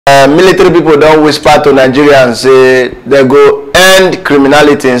military people don't whisper to Nigerians say they go end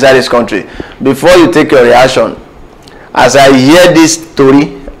criminality inside this country. Before you take your reaction, as I hear this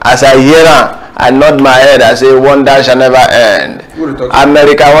story, as I hear her, I nod my head. I say, wonder shall never end.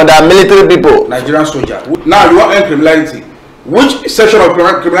 America, wonder, military people. Nigerian soldier. Now you want end criminality. Which section of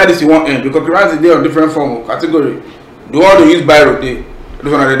criminality you want end? Because criminality is on different form of category. The one they use Byro, this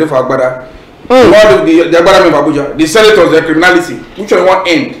one they do for Agbada. The one the Agbada member Abuja. The senators, their criminality. Which one you want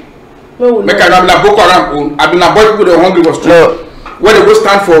end? Make I have Boko Haram. I've been a boy people they hungry for street. When they go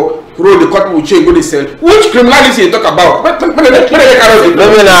stand for road, the court will change, go they sell. Which criminality you talk about?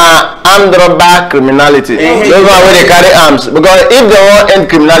 Maybe na armed robber criminality. Those one where they carry arms. Because if they want end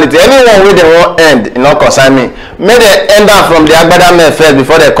criminality, anyone where they want end, it not concern me. May they end up from the Agbada men first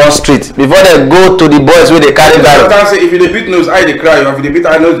before they come street. Before they go to the boys where they carry that. If you beat nose, I they cry. Or if they beat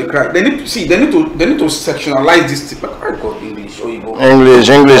I nose, they cry. They need to see. They need to sectionalize this thing. I got English or Igbo.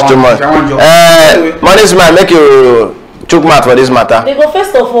 English too much. Money man, make you chook mouth for this matter. They go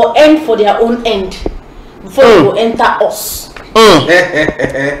first of all end for their own end before they go enter us.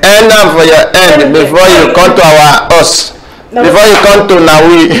 End up for your end before you come to our us. No, before you come to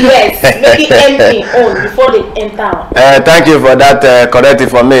Nawi. Yes, make it end in own before they enter. Thank you for that correct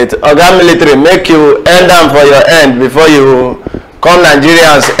information. Oga military, make you end up for your end before you come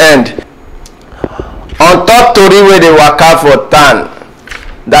Nigerians end. On top tori wey dey waka for town,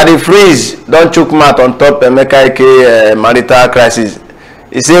 that the freeze don chook mouth on top Emeka Ike marital crisis.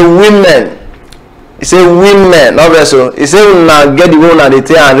 He say women, not vessel. He say una get the way una dey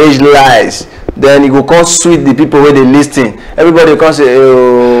take and raise lies. Then he go come sweet the people where they listen. Everybody come say,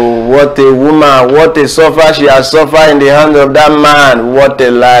 oh, what a woman, what a suffer she has suffered in the hands of that man. What a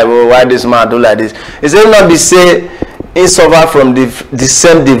life. Oh, why this man do like this? He say not be say he suffer from the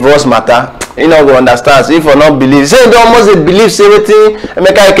same divorce matter. He not go understand. So if or not believe, say they almost believe say everything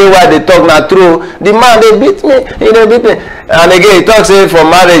Emeka Ike why they talk na true. The man they beat me, he they beat me. And again he talk say for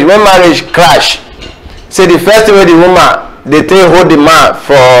marriage, when marriage crash, say the first way the woman they take hold the man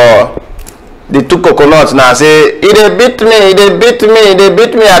for the two coconuts now say he dey beat me, I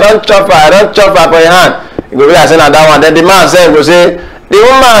don't chop her for your hand. He go be like say na that one. Then the man say go say the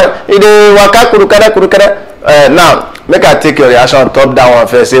woman he dey waka kurukada. Now make I take your reaction on top that one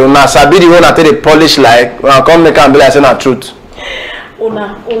first. Say una sabi the one I take the polish like una come make am be like say na truth.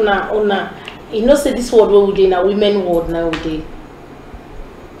 Una. You know say this word wey we dey na women word now we dey.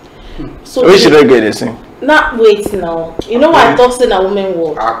 So which reggae dey sing? Now wait now. You know why I talk say na women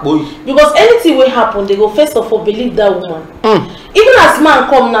word? Because anything will happen, they go first of all believe that woman. Even as man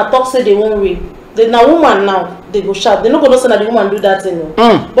come now talk say they won't rape. They na woman now they go shout. They no go know say na the woman do that thing.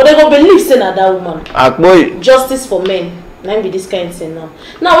 But they go believe say na that woman. Justice for men. Now be this kind of thing now.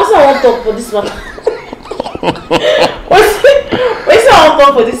 Now what's I want to talk for this matter? What's I want to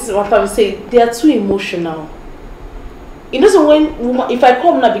talk for this matter? We say they are too emotional. You know, so when woman, if I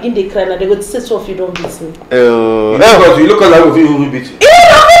come now begin they cry now, they go to say so if you don't beat me. You look at like you will beat you.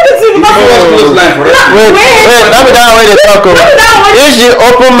 Yeah, I'm not beating you. Wait, let me down where they talk. If she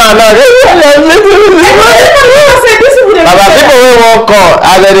open my mouth, Baba, people will walk on.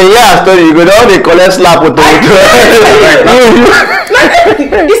 As they hear a story, you go down they collect slap with the.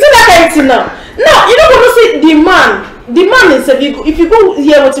 You see that kind of thing now? No, you don't want to say the man is if you go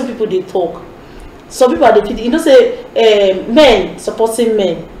hear what people they talk. Some people are the you know say men supporting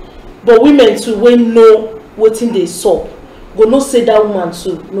men, but women too when know wetin they saw go no say that woman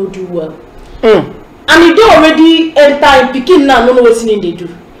too no do well. And you don't already enter in pikin now no know wetin they do.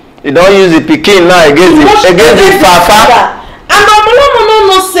 You don't use the pikin now against the papa. And the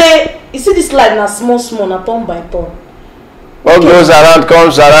no say you see this life na small na turn by turn. What goes around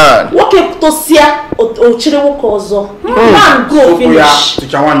comes around. What keep to see o chirewo kozo. Man go finish.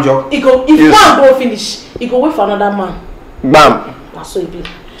 If man go finish, he go wait for another man. Bam. That's so it be.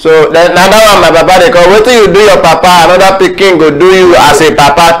 So then another one my papa they call. What do you do your papa? Another pikin go do you as a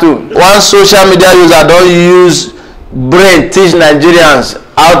papa too. One social media user don't use brain teach Nigerians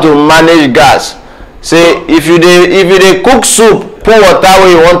how to manage gas. Say if you dey cook soup, put water where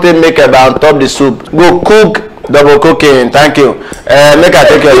you want to make about on top the soup. Go cook. Double cooking, thank you. Make I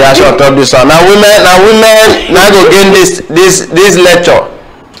take your reaction on top this one. Now women go gain this lecture.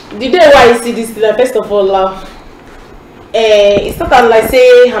 The day why you see this, first of all, laugh. It's not like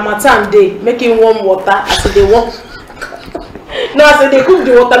say Hamatan day making warm water as they warm. No, as they cook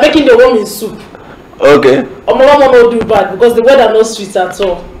the water, making the warm in soup. Okay. Omoloma no do bad because the weather no sweet at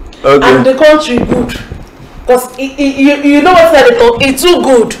all. Okay. And the country good because you know what they talk. It's too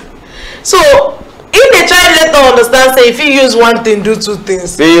good. So. If they try let them understand, say if you use one thing, do two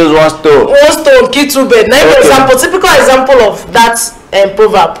things. They use one stone. One stone, kill two birds. Now, typical example of that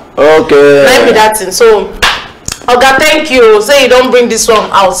proverb. Okay. Let me that thing. So, Oga, thank you. Say you don't bring this one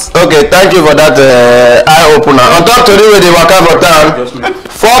out. Okay, thank you for that eye opener. On top today with the waka for town,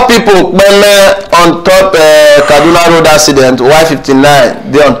 4 people on top Kaduna road accident,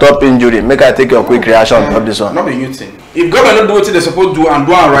 Y59, they on top injury. Make I take your quick reaction of this one. Not a new thing. If government don't do what they supposed to do and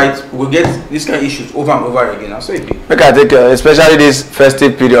do it right, we'll get this kind of issues over and over again. I'll say it. Make I take especially this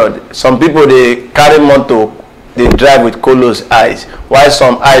festive period. Some people they carry motor, they drive with colos eyes. While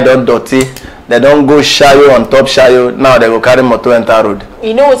some eye don't dirty. They don't go shayo on top shayo. Now they go carry motor enter road.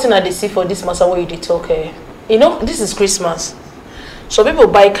 You know what's in they see for this matter where you did talk? You know, this is Christmas. So people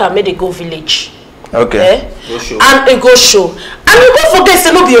buy car, may they go village. Okay. Go show. And it go show. And you go forget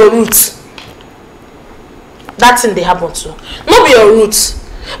say no be your route. That thing they happen to. No be your route.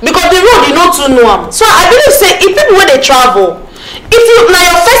 Because the road you know to know them. So I believe say if people when they travel, if you now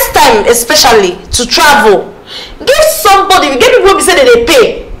your first time especially to travel, give somebody, give people who say that they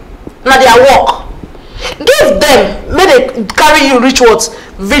pay. Now their work. Give them, may they carry you reach what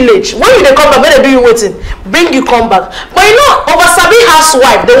village. When you they come back, may they do you waiting, bring you come back. But you know, over Sabi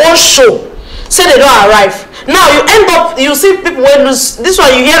housewife, they won't show. Say they don't arrive. Now you end up, you see people will lose. This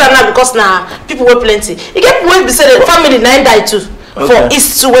one you hear that now because now people were plenty. You get people will be say the family 9 die too. Okay. For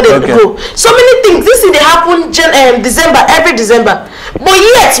east to where they go. So many things. This thing they happen December, every December. But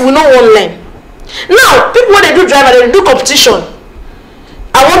yet we no one learn. Now people when they do driver, they do competition.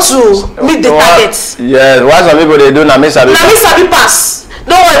 I want to meet the targets. Yes, why some people they do na me sabi. Na me sabi pass.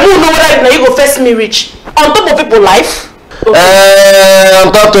 Don't worry, you know whether you go first me reach. On top of people life. Okay.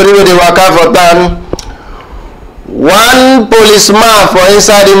 On top to with the waka for town. One policeman for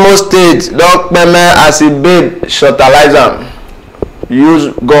inside Imo State don peme as a babe shortalize am.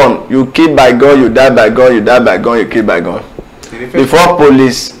 Use gun, you kill by gun, you die by gun, you die by gun, you kill by gun. Before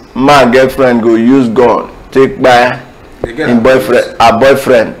police man girlfriend go use gun take by in boyfriend, a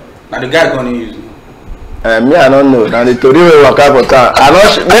boyfriend. Now the guy gonna use. Me I don't know. Now the story will work out for town. I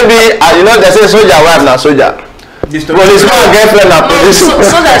know maybe you know they say soldier wife na soldier. Policeman girlfriend na police.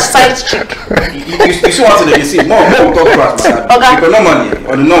 So that side chick. You see what they say. More talk to us, man. Because normally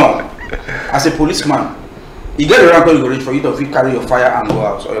on the normal, as a policeman, you get the rank where you go reach for you to carry your fire and go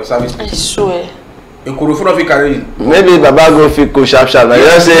out or your service. I swear. You could afford to carry in. Maybe Baba go fit go sharp sharp. You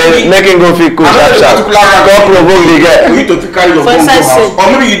just say make him go fit go sharp sharp. Go provoke the guy. For you to carry your gun go house, or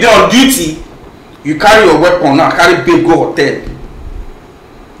maybe you dey on duty, you carry your weapon now, carry big go hotel.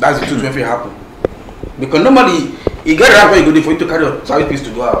 That's the truth when it happen. Because normally you get around where you go there for you to carry your service piece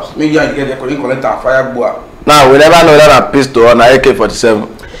to go house. Maybe you get there for you collect and fire boa. Now we never know that a pistol or an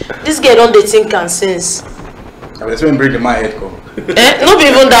AK-47. This girl don't they think and sense. I will explain bring the my head come. No be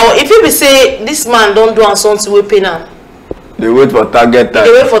even that one. If you be say this man don't do and something we pay now. They wait for target time.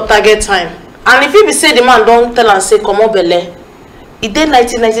 They wait for target time. And if you be say the man don't tell and say come on belle, it did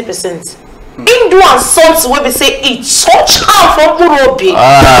 90%. In do and something we be say it touch out for Burobi. Oh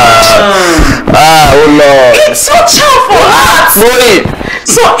Lord. It touch out for heart.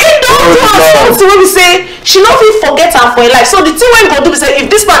 So in don't do and something we be say she not fit forget her for her life. So the thing when go do be say if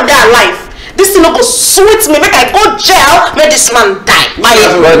this man die alive. This thing no go sweet me, make I go jail, make this man die.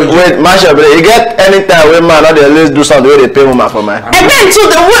 Wait, Masha, but you get any time when man, they always do something where they pay woman for man. And then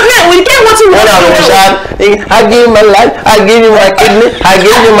too, the man, we get what you want. I give you my life, I give you my kidney, I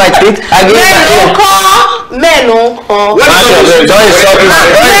give you my teeth, I give you my kidney. Men don't call. Don't insult me.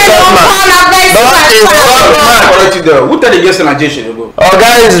 Who tell the guest in Nigeria go?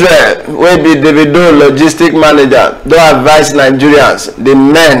 Oga Israel, wey be Davido logistic manager, don advise Nigerians, the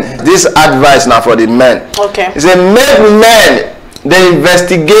men. This advice now for the men. Okay. He say make men they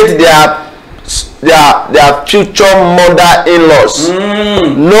investigate their future mother-in-laws.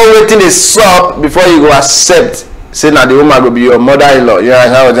 Know wetin dey sup before you go accept. Say now the woman will be your mother-in-law. You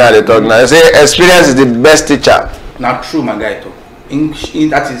understand what they talk now? They say experience is the best teacher. Not true, my guy.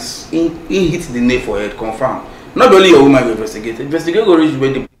 That is, he hits the nail for head, confirm. Not only your woman will investigate. Investigate go reach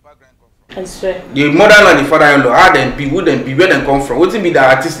where the background come from. I swear. The mother-in-law and the father-in-law, how them be, who them be, where them come from. What be the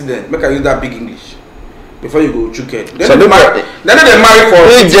artist make I use that big English before you go chook it. Then they marry for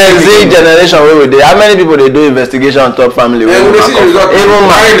Gen Z generation where they how many people they do investigation on top family? We see the result. Even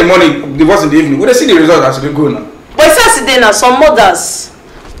marry in the morning, divorce in the evening. We see the result as they go now. But it's as today now, some mothers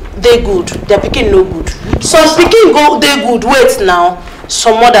they good, their picking no good. Some picking go they good. Wait now,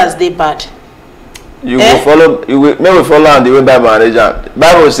 some mothers they bad. You will follow. You will maybe follow on the way Bible and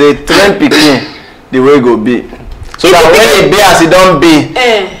Bible say train picking the way go be. So if that when it be as it don't be,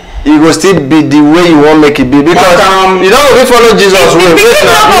 it will still be the way you want make it be because you don't go follow Jesus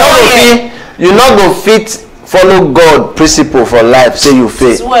way. You not go fit follow God principle for life, say you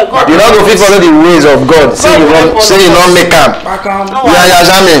fail. You not go fit follow the ways of God, say you not make am. You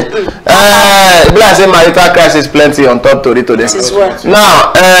understand me? Be like say marital crisis plenty on top today.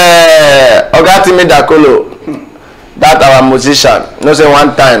 Now, Oga Timi Dakolo, that our musician, no say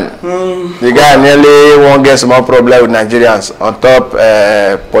one time, the guy nearly won't get small problem with Nigerians on top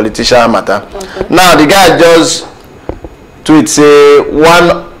politician matter. Now the guy just tweet say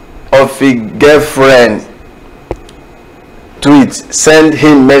one of his girlfriend tweet send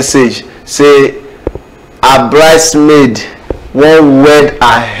him message say a bridesmaid won't wed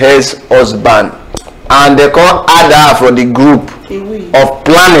her ex-husband, and they can't add her for the group of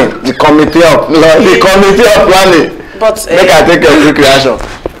planning, the committee of planning. But make I take a quick reaction.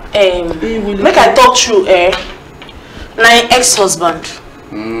 Make I talk through my ex-husband.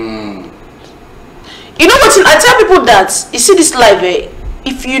 You know what? I tell people that you see this life,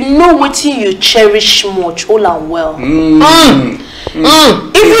 if you know what you cherish much, all and well. If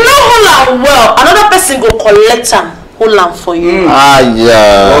you know all and well, another person go collect them, hold on for you. And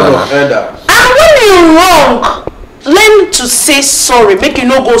when you wrong, learn to say sorry. Make you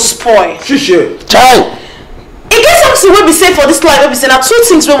no go spoil. Child. It gets something we be say for this life. We be say now 2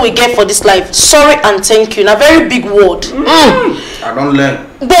 things when we get for this life: sorry and thank you. Now very big word. I don't learn.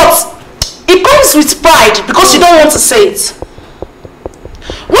 But it comes with pride because you don't want to say it.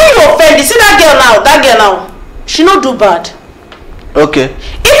 When you offend, you see that girl now, she not do bad. Okay.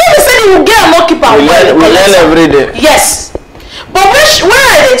 Even if you say you girl not keep her well, we learn every day. Yes. But when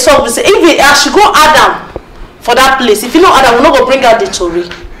I talk, we say if I should go Adam for that place, if you know Adam, we not go bring out the story.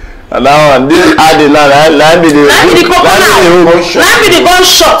 And now this Adam now be the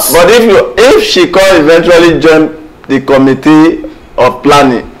gunshot. But if she can eventually join the committee of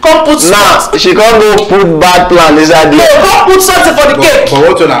planning, now she can't go put bad plan inside there. No, go put something for the cake.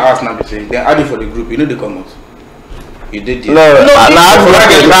 But what when I ask now, they add it for the group. You know they come out. You did it. No,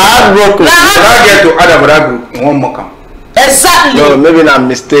 heartbroken. When I get to add for that group, you won't mock them. Exactly. No, maybe not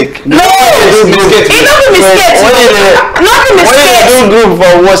mistake. No, it don't be mistake. Not be mistake. When you do group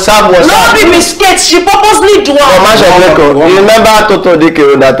for WhatsApp. Not be mistake. She purposely do it. You remember Toto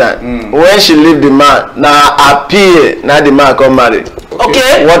Dike that time? When she leave the man, now appear, now the man come marry.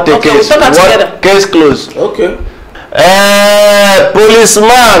 Okay. What the case? What case closed? Okay.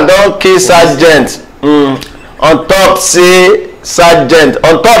 Policeman don't kill sergeant. On top say sergeant.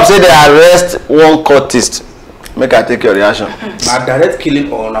 On top say they arrest one cultist. Make I take your reaction. A direct killing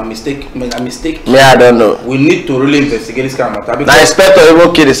or a mistake? Me, I don't know. We need to really investigate this kind of matter. Now inspector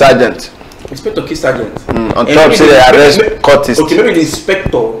even kill the sergeant. Inspector kill sergeant. On top say they arrest cultist. Okay, maybe the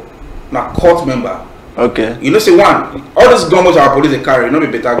inspector na court member. Okay. You know, say one, all those guns our police they carry, not be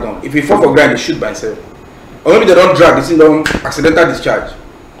better gun. If he fall for ground, they shoot by himself. Or maybe they don't drag, they see them accidental discharge.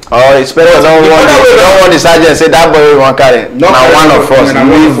 Oh, inspector don't want the sergeant say that boy won't carry. Now one of us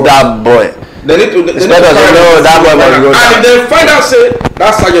leave that boy. They need to know that boy must go down. And if they find out say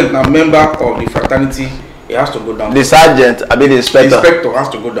that sergeant now member of the fraternity, he has to go down. The sergeant, I mean the inspector. The inspector has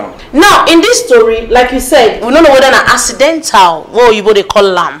to go down. Now in this story, like you said, we don't know whether an accidental, what you they call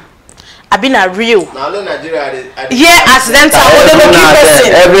lamb. I been a real. Now in Nigeria, accidental.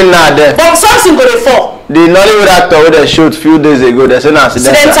 Every now and then. But something go to fall. The Nollywood actor who they shoot few days ago, they say an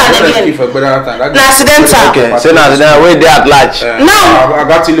accidental. Accidental. Okay, say an accidental. Wait, they at large. Now I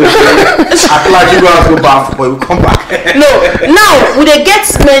got to lose. At large, you go have to go back, but you come back. No, now we they get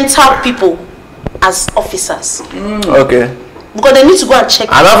mental people as officers. Okay. Because they need to go and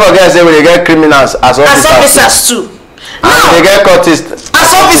check. I don't forget say we they get criminals as officers. As officers too. And they get cultists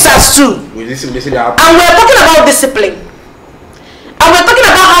as officers too. And we're talking about discipline. And we're talking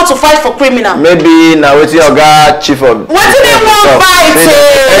about how to fight for criminal. Maybe now what's your guy chief of what do they want fight?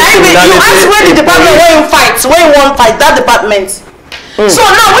 You ask where the department where you fight, that department. So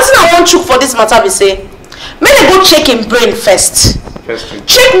now what's I want you for this matter we say? May they go check in brain first.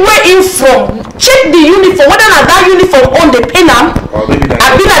 Check where in from. Check the uniform. Whether or not that uniform on the pin am.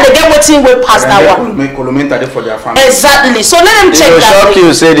 I been at the get waiting way past that one. For their family. Exactly. So let them check that. Shock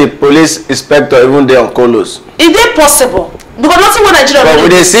you say the police inspector even there on colos. Is it possible? Because nothing when Nigeria. But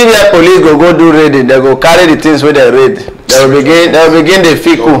when they see where police go do raiding, they go carry the things where they raid. They will begin the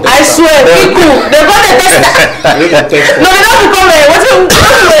fickle. I swear, fickle. They got the test. No, they don't become what's the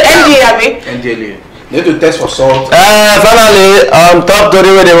NDA? They need to test for salt. Finally, on top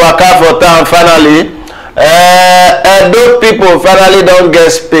story where they work out for town, finally, those people finally don't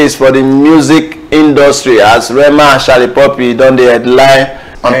get space for the music industry as Rema and Charlie Poppy don't the headline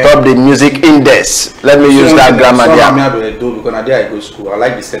on top the music index. Let me use that grammar there. Because I go to school. I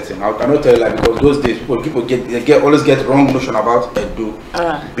like the setting. I cannot tell you like because those days people always get wrong notion about Edo,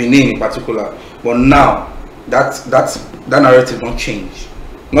 Benin in particular. But now that narrative don't change.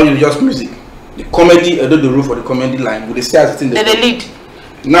 Not just music. The comedy, although the rule for the comedy line, would they say as a thing they lead.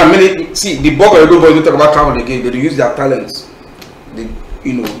 Now, see the bulk of the boys don't talk about travel again. They use their talents. They,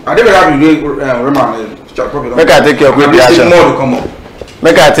 I never have to make I take your quick reaction. More to come up.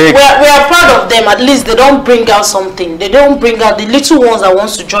 Make I take. We are proud of them. At least they don't bring out something. They don't bring out the little ones that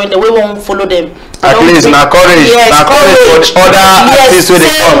wants to join. The way won't follow them. At least na courage. Yes, courage for other artists where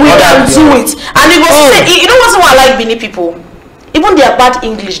they come. We can do it. And it was say, you know what's why I like Benin people? Even their bad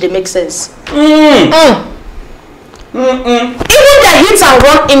English, they make sense. Even their hits and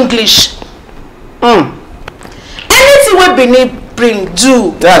run English. Anything where Benin bring,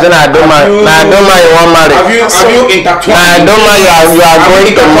 do. Yeah, then I don't mind. I don't mind you want marry. Have you intertwined? I don't mind you are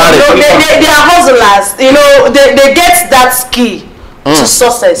going to marry. They are hustlers. They get that skill to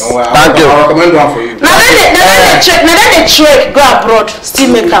success. Thank you. I recommend one for you. Now then they check, go abroad,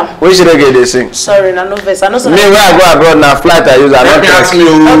 still make them. Which reggae they sing? Sorry, no verse. I know me when I go abroad now flight I use. I don't ask me.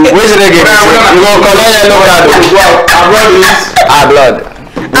 Which reggae they sing? You go collect yellow card. Abroad is blood.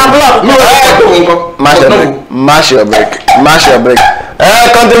 Mash your break.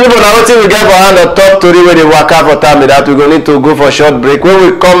 Country people, now wetin we get for hand the top story where they waka for time that we gonna need to go for a short break. When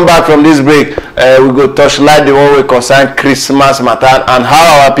we come back from this break, we go touch light the one we concern Christmas matter and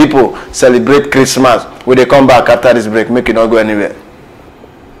how our people celebrate Christmas. When they come back after this break, make it not go anywhere.